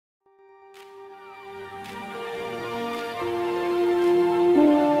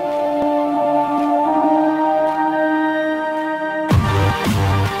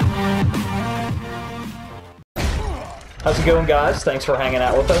it going, guys? Thanks for hanging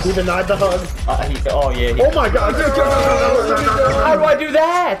out with us. He denied the hug. Oh, yeah. Oh my god! How do I do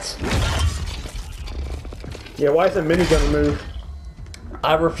that? Yeah, why is the minigun move?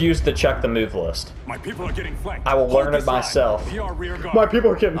 I refuse to check the move list. My people are getting flanked. I will learn it myself. Be our rear guard. My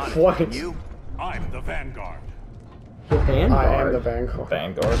people are getting flanked. You? I'm the vanguard. The Vanguard? I am the Vanguard.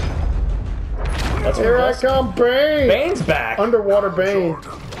 Vanguard. That's Here I come, Bane! Bane's back! Underwater Bane.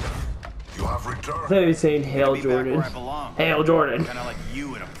 You have returned. I thought he was saying Hail Jordan. Hail Jordan. Kind of like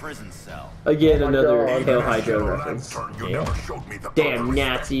you in a prison cell. Again, Oh my another God. Hail Hydra reference. You never showed me the Damn proper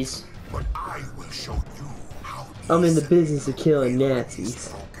Nazis. respect, but I will show you how I'm in the business of killing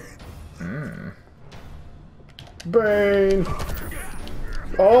Nazis. Bane.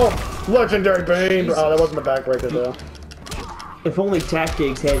 Oh, legendary Bane. Oh, that wasn't the backbreaker though. If only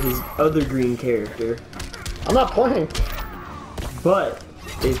Tactics had his other green character. I'm not playing. But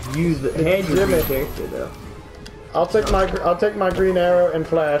if you had your green character though. I'll take my green arrow and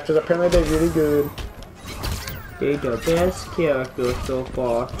flash because apparently they're really good. They're the best character so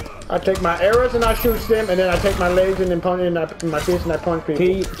far. I take my arrows and I shoot them, and then I take my legs and then punch in my face and I punch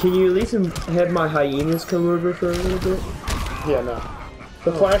people. Can you at least have my hyenas come over for a little bit? Yeah, no.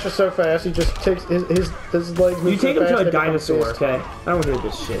 The Flash is so fast, he just takes his legs. You take him to a fast, dinosaur, okay? I don't hear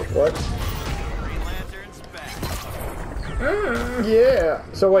this shit. What? Yeah.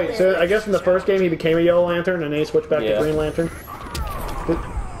 So wait, so I guess in the first game he became a Yellow Lantern and then he switched back to Green Lantern?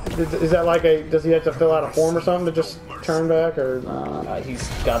 Is that like a, does he have to fill out a form or something to just turn back, or? He's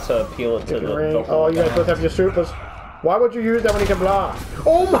got to appeal it to the ring. Oh, you guys both have your supers. Why would you use that when he can block?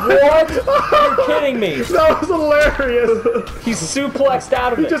 Oh my! What? You're kidding me! That was hilarious! He's suplexed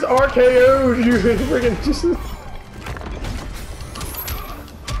out of it! He just RKO'd you, friggin' just...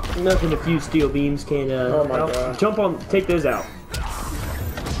 Nothing a few steel beams can, oh my god. Jump on, take those out.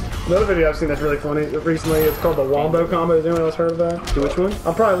 Another video I've seen that's really funny recently, it's called the Wombo Combo. Has anyone else heard of that? Which one?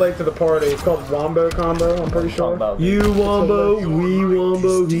 I'm probably late to the party. It's called Wombo Combo, I'm pretty sure. You Wombo, we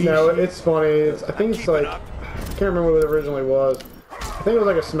Wombo, he. No, it's funny. I think it's like, I can't remember what it originally was. I think it was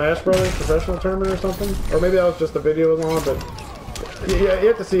like a Smash Brothers professional tournament or something. Or maybe that was just the video was on, but yeah, you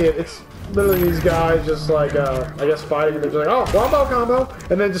have to see it. It's literally these guys just like, I guess fighting, and they're just like, oh, Wombo Combo!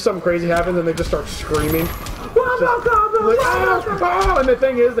 And then just something crazy happens and they just start screaming. Wombo Combo! Like, oh! And the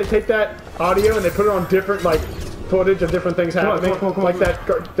thing is, they take that audio and they put it on different, like, footage of different things happening. Come on, like that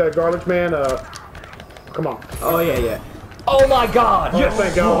Garbage Man, come on. Oh, yeah. Oh my god! Oh, yes!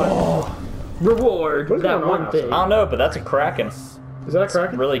 Thank God. Oh. Reward that one thing. I don't know, but that's a Kraken. Is that a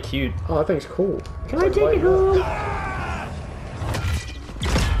Kraken? Really cute. Oh, that thing's cool. Can I take it home?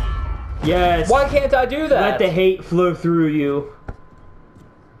 Yes. Why can't I do that? Let the hate flow through you.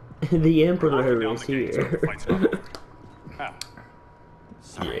 The Emperor is here.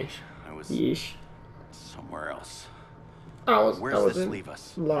 Sorry, I was Yeesh. somewhere else. Where does this leave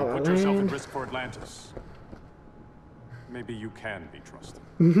us? La La Put yourself at Land. risk for Atlantis. Maybe you can be trusted.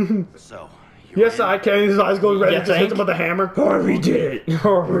 So, Yes, I can. His eyes go red. You Just hits think? him with a hammer. Harvey did it.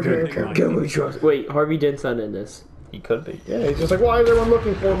 Harvey did it. Can we trust? Wait, Harvey Dent's not in this. He could be. Yeah, he's just like, why is everyone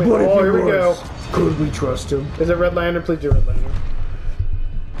looking for me? What if Oh, he here we go. was? Could we trust him? Is it Red Lantern? Please do Red Lantern.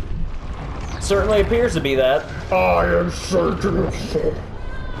 Certainly appears to be that. I am certain of so.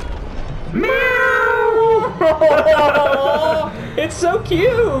 Meow! It's so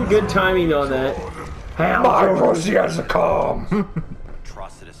cute! Good timing on that. My pussy has a calm.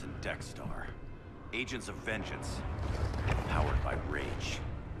 Atrocitus and Dexstar, agents of vengeance, powered by rage.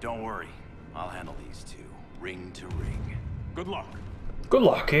 Don't worry, I'll handle these two, ring to ring. Good luck. Good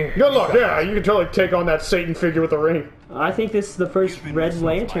luck here. Good luck. Yeah, you can totally take on that Satan figure with the ring. I think this is the first Red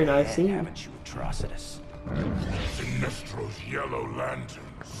Lantern I've seen. Haven't you, Atrocitus? Sinestro's Yellow Lanterns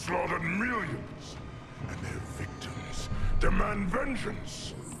slaughtered millions, and their victims demand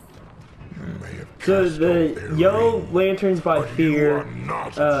vengeance. You may have So cast the off their Yellow ring, Lanterns by but you fear, are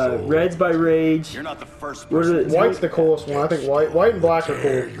not sold. Reds by rage. You're not the first What are person. the- White's the coolest one. I think white and black are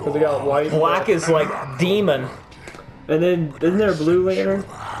cool because they got white. Black is like demon. And then isn't there a Blue Lantern?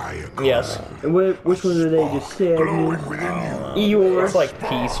 Yes. And which one are they? Just sad me. Eeyore. It's like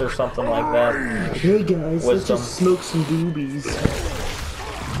peace or something like that. Hey guys, let's Wisdom. just smoke some doobies.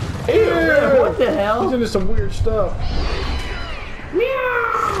 Ew. What the He's hell? into some weird stuff.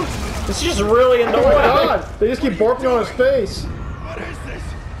 Meow! It's just really Oh my annoying. god! They just keep barking on his face. What is this?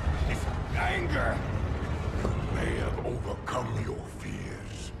 It's anger. You may have overcome your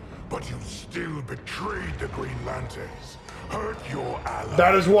fears, but you still betrayed the Green Lanterns, hurt your allies.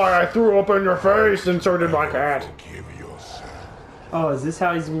 That is why I threw up in your face and so did my cat. Forgive yourself. Oh, is this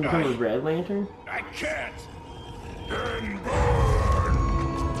how he's gonna become a Red Lantern? I can't. Then burn.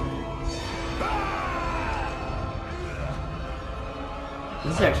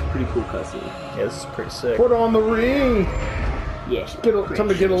 This is actually a pretty cool cutscene. Yeah, this is pretty sick. Put on the ring. Yes. Time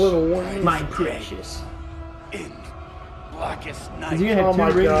to get a little warning. My precious. In blackest night. Is he gonna Oh have my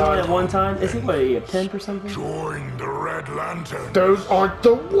two rings God. on at one time? Is he what, a pimp or something? Join the Red Lantern. Those aren't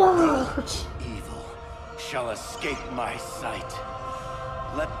the words. Evil shall escape my sight.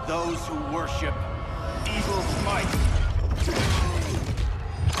 Let those who worship evil's might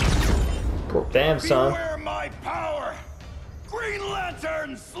Damn, son. beware my power. Green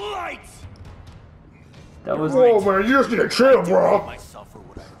Lantern's light. That was Whoa, man, you just need to chill, bro. Myself for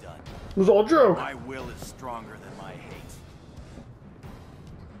what I've done. It was all a joke. My will is stronger than my hate.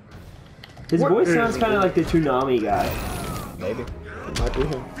 his What voice is sounds it? kind of like the Toonami guy. Maybe. Might be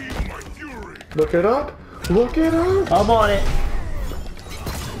him. Feel my fury. Look it up. Look it up. I'm on it.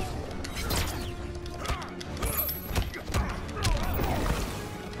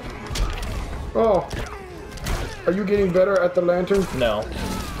 Oh. Are you getting better at the lantern? No.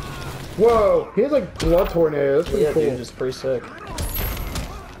 Whoa. He has like blood tornadoes. That's pretty Yeah, cool. dude, it's pretty sick.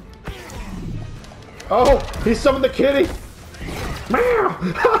 Oh, he summoned the kitty. Meow.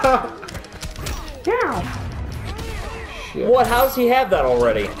 Meow. Shit. What? How does he have that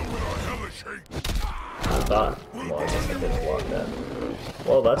already? Hellish hate I thought. Well, I guess I didn't block that.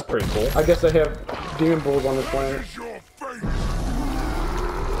 Well, that's pretty cool. I guess they have demon bulls on this planet. is your fate.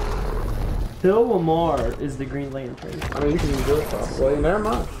 Phil Lamar is the Green Lantern. I mean, you can do it possibly. Never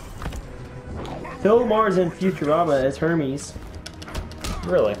mind. Phil Lamar is in Futurama as Hermes.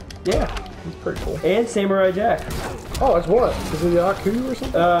 Really? Yeah. It's pretty cool. And Samurai Jack. Oh, it's what? Is it Yaku or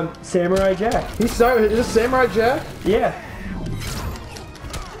something? Samurai Jack. Is this Samurai Jack? Yeah.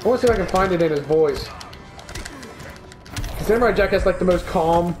 I want to see if I can find it in his voice. Samurai Jack has like the most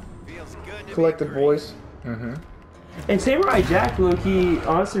calm, collected voice. And Samurai Jack, low-key,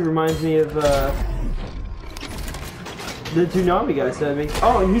 honestly reminds me of the Toonami guy. So I mean,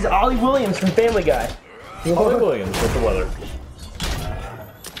 oh, and he's Ollie Williams from Family Guy. Ollie Williams with the weather.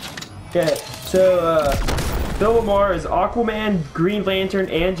 Okay, so Phil Lamar is Aquaman, Green Lantern,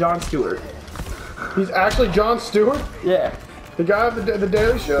 and Jon Stewart. He's actually Jon Stewart, Yeah, the guy of the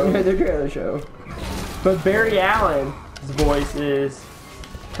Daily Show. they're great on the show. But Barry Allen's voice is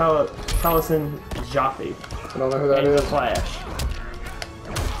Taliesin Jaffe I don't know who that in The is. Flash.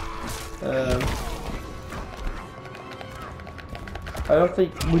 I don't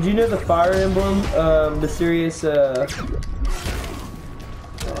think. Would you know the Fire Emblem mysterious?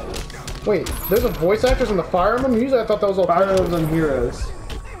 Wait, there's a voice actors in the Fire Emblem? Usually I thought that was all Fire Emblem Heroes.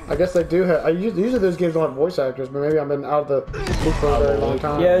 I guess they do have. Usually those games don't have voice actors, but maybe I've been out of the loop for a very long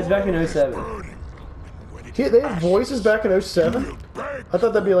time. Yeah, it was back in 07. They had voices back in 07? I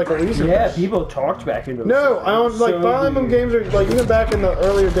thought that'd be like a recent. Yeah, people talked back in 07. No, I don't like So Fire Emblem weird. games are like even back in the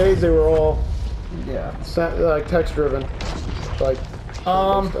earlier days they were all Yeah. like text driven. Like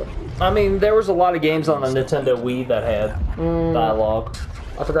I mean, there was a lot of games on the Nintendo Wii that had dialogue.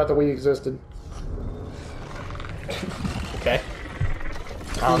 I forgot the Wii existed. Okay.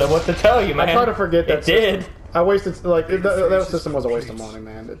 I don't know what to tell you, man. I try to forget that It did. system. I wasted like that system was a waste of money,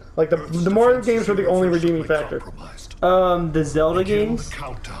 man. Dude. Like the more games were the only redeeming factor. The Zelda games.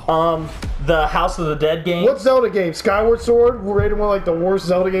 The House of the Dead game. What Zelda game? Skyward Sword, rated one of like the worst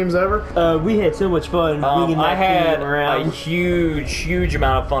Zelda games ever. We had so much fun winging I that had game a around. huge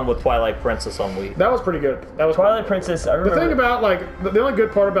amount of fun with Twilight Princess on Wii. That was pretty good. That was Twilight Princess. I The remember. thing about like the only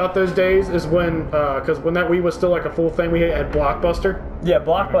good part about those days is when because when that Wii was still like a full thing, we had Blockbuster, yeah,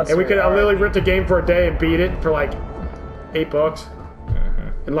 Blockbuster. and we could literally rent a game for a day and beat it for like $8.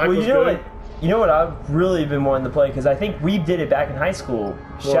 And life Well, was you know good. what? You know what I've really been wanting to play because I think we did it back in high school.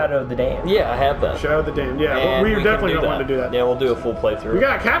 Shadow of the Dam. Yeah, I have that. Shadow of the Dam. Yeah, And we are can definitely do not wanting to do that. Yeah, we'll do a full playthrough. We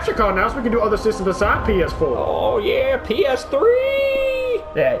got a capture card now, so we can do other systems besides PS4. Oh yeah,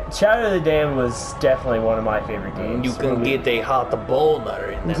 PS3. Yeah, Shadow of the Dam was definitely one of my favorite games. You can get a hot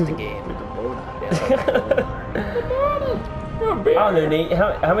boner in that game. I don't know, Nate.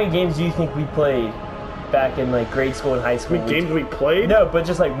 How many games do you think we played back in like grade school and high school? How many games we played? No, but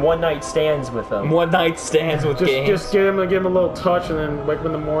just like one night stands with them. One night stands with games. Just give him a little touch and then wake up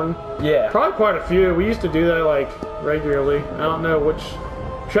in the morning. Yeah. Probably quite a few. We used to do that like regularly. I don't know which.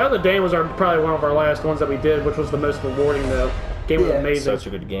 Shadow of the Dam was probably one of our last ones that we did, which was the most rewarding though. Game was Yeah. amazing. Such a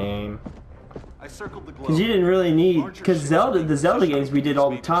good game. I circled the globe. Because you didn't really need, because the Zelda games we did all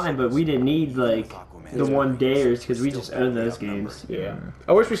the time, but we didn't need like the one dayers because we just owned those games. Yeah.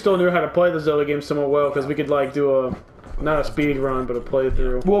 I wish we still knew how to play the Zelda games somewhat well because we could like do a not a speed run but a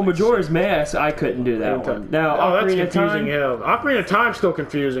playthrough. Well, Majora's Mask, I couldn't do that one. Now, Oh, that's Ocarina of confusing Time, hell. Ocarina of Time's still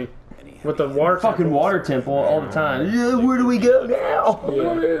confusing. With the water fucking temple. water temple all the time. Yeah, where do we go now?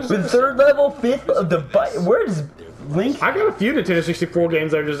 With third level, fifth of the where does Link. I got a few Nintendo 64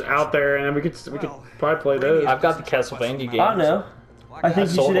 games that are just out there, and we could probably play those. I've got the Castlevania games. I don't know. I think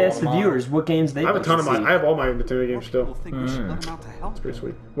you sold should all ask of the mine. viewers what games they I have a want ton to of mine. see. I have all my Nintendo games still. It's pretty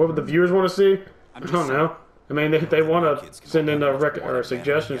sweet. What would the viewers want to see? I don't know. I mean, if they want to send in or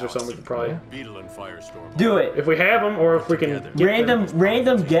suggestions or something, we could probably Beetle and Firestorm. Do it. if we have them, or if we can get them.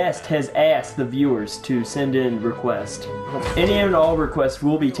 Random guest has asked the viewers to send in requests. Any and all requests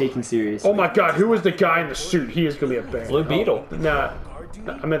will be taken serious. Oh my God, who is the guy in the suit? He is gonna be a bang. Blue Beetle. Nah,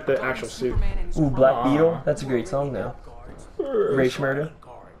 I meant the actual suit. Ooh, Black Beetle. That's a great song though. Ray Schmurda.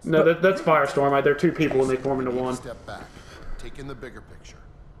 No, that's Firestorm. Right? They're two people and they form into one. Step back. Take in the bigger picture.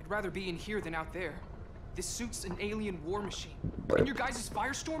 I'd rather be in here than out there. This suit's an alien war machine. In your guys'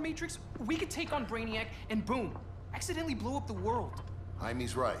 Firestorm Matrix, we could take on Brainiac and boom, accidentally blow up the world.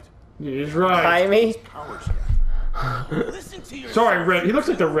 Jaime's right. He's right. Jaime. Powers yet. Sorry, Red. He looks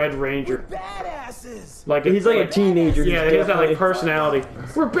like the Red Ranger. Badasses. Like He's like a teenager. Yeah, he has that like personality.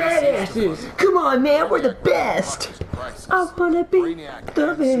 We're badasses. Come on, man, we're the best. Crisis. I wanna be Brainiac the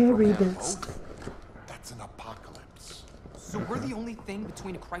and very Superman best. both? That's an apocalypse. So we're the only thing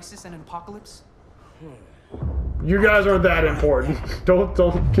between a crisis and an apocalypse? You guys are that important. Don't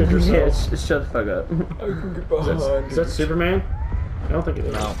kid Yeah, yourselves. shut the fuck up. Is that Superman? I don't think it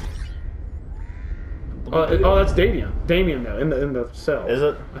is. No. Oh, that's Damien. Damien though, in the cell. Is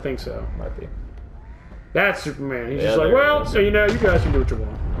it? I think so. Might be. That's Superman. He's Yeah, just like, there well, it is. so you know, you guys can do what you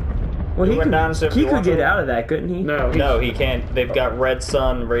want. Well, He went down and said, he "You could want get to-" out of that, couldn't he? No, No, he can't. They've got red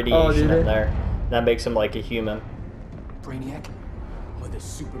sun Oh, radiation do they? in there. That makes him like a human. Brainiac? Or the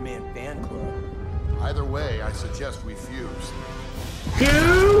Superman fan club. Either way, I suggest we fuse.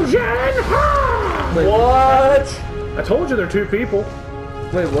 Fusion! What? I told you they're two people.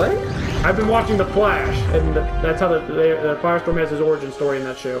 Wait, what? I've been watching The Flash, and that's how the Firestorm has his origin story in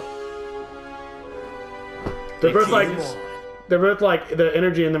that show. They're both like the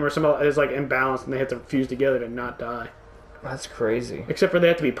energy in them or somehow is like imbalanced, and they have to fuse together to not die. That's crazy. Except for they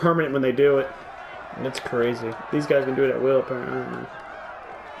have to be permanent when they do it. That's crazy. These guys can do it at will, apparently. I don't know.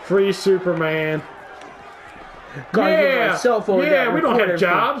 Free Superman. Gotta get my Yeah, cell phone yeah. down, We don't record have everything.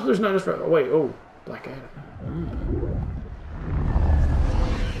 jobs. There's not just for. Wait, oh, Black Adam.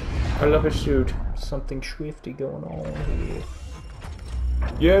 I love his suit. Something swifty going on here.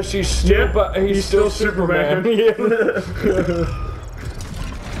 Yes, he's still, Yep, but he's still Superman.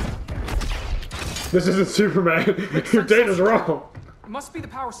 This isn't Superman. Your data's wrong. It must be the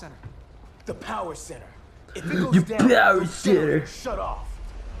power center. The power center. If it goes down, power the center. shut off.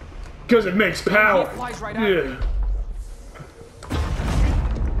 Because it makes power. It flies right out. Yeah.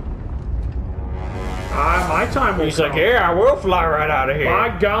 My time will He's come. like, yeah, I will fly right out of here.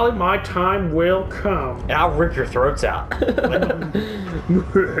 By golly, my time will come. And I'll rip your throats out.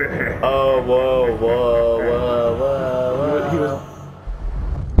 Oh, whoa, whoa, whoa, whoa.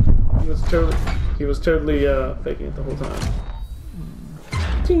 He was totally faking it the whole time.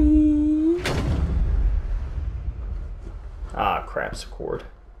 Ah, craps cord.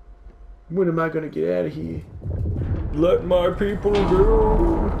 When am I gonna get out of here? Let my people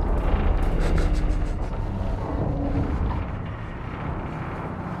go.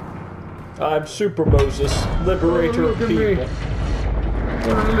 I'm Super Moses, liberator look of at me. people. I'm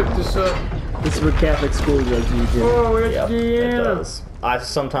gonna look this up. This is what Catholic school does, you do. Oh, it's Yep, it Deanna. does.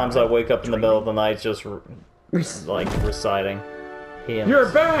 Sometimes I wake up in the middle of the night just like reciting hymns. Your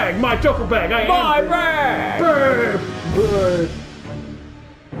bag, my duffel bag. I my am bag! bag.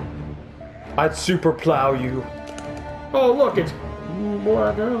 I'd super plow you. Oh, look, it's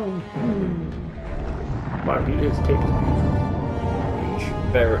Black Adam. Might be his cape.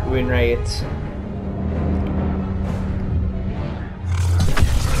 Very win rates.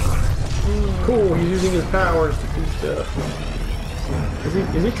 Cool, he's using his powers to do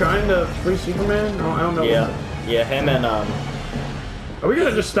stuff. Is he trying to free Superman? I don't know. Yeah, yeah, him and Are we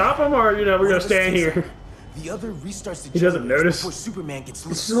gonna just stop him, or we're gonna stand here? The other restarts the He doesn't generators notice. before Superman gets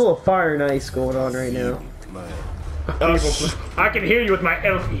There's loose. a little fire and ice going on right now. I can hear you with my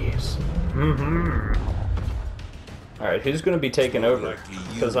elf ears. all right, who's gonna be taking over?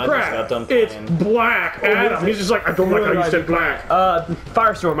 Because I just got Crap! done It's playing Black Adam. He's just like, I don't like how you said black.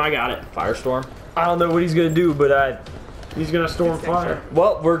 Firestorm, I got it. Firestorm. I don't know what he's gonna do, but He's gonna storm fire.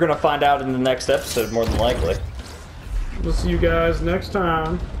 Well, we're gonna find out in the next episode, more than likely. We'll see you guys next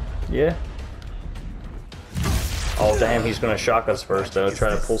time. Yeah. Oh damn, he's gonna shock us first though.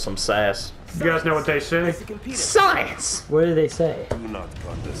 Try to pull some sass. You guys know what they say? Science. what do they say? Do not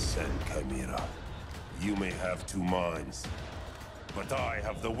condescend, Chimera. You may have two minds, but I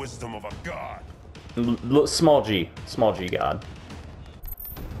have the wisdom of a god. Small G God.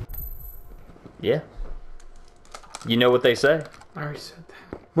 Yeah. You know what they say. I already said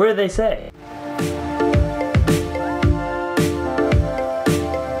that. What did they say?